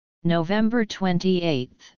November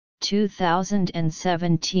 28,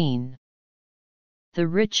 2017. The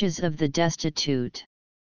riches of the destitute.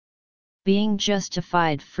 Being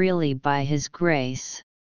justified freely by His grace.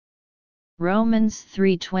 Romans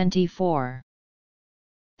 3:24.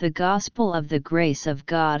 The gospel of the grace of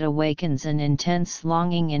God awakens an intense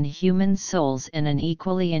longing in human souls and an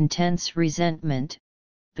equally intense resentment,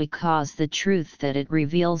 because the truth that it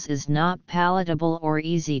reveals is not palatable or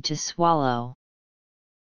easy to swallow.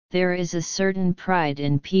 There is a certain pride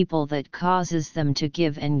in people that causes them to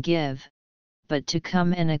give and give, but to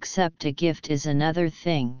come and accept a gift is another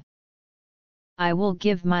thing. I will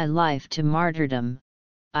give my life to martyrdom,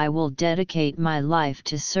 I will dedicate my life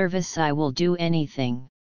to service, I will do anything.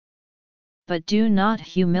 But do not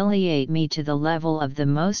humiliate me to the level of the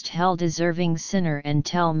most hell-deserving sinner and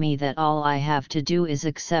tell me that all I have to do is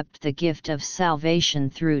accept the gift of salvation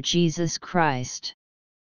through Jesus Christ.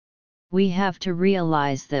 We have to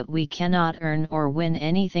realize that we cannot earn or win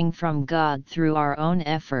anything from God through our own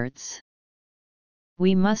efforts.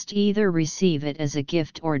 We must either receive it as a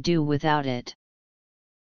gift or do without it.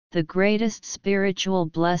 The greatest spiritual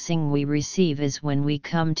blessing we receive is when we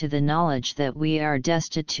come to the knowledge that we are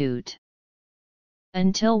destitute.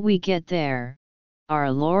 Until we get there,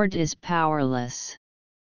 our Lord is powerless.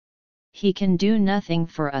 He can do nothing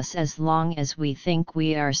for us as long as we think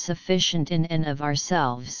we are sufficient in and of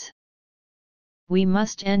ourselves. We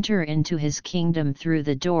must enter into His kingdom through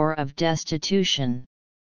the door of destitution.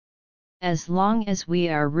 As long as we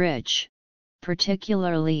are rich,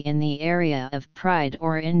 particularly in the area of pride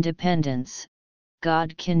or independence,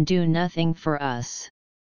 God can do nothing for us.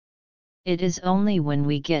 It is only when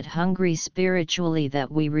we get hungry spiritually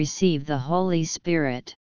that we receive the Holy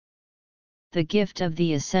Spirit. The gift of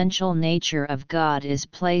the essential nature of God is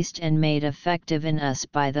placed and made effective in us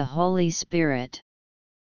by the Holy Spirit.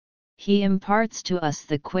 He imparts to us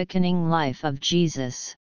the quickening life of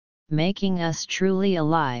Jesus, making us truly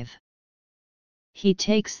alive. He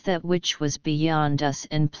takes that which was beyond us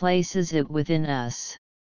and places it within us.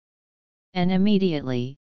 And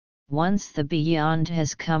immediately, once the beyond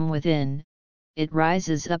has come within, it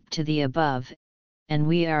rises up to the above, and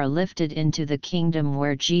we are lifted into the kingdom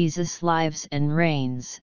where Jesus lives and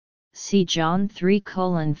reigns. See John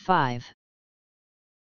 3:5.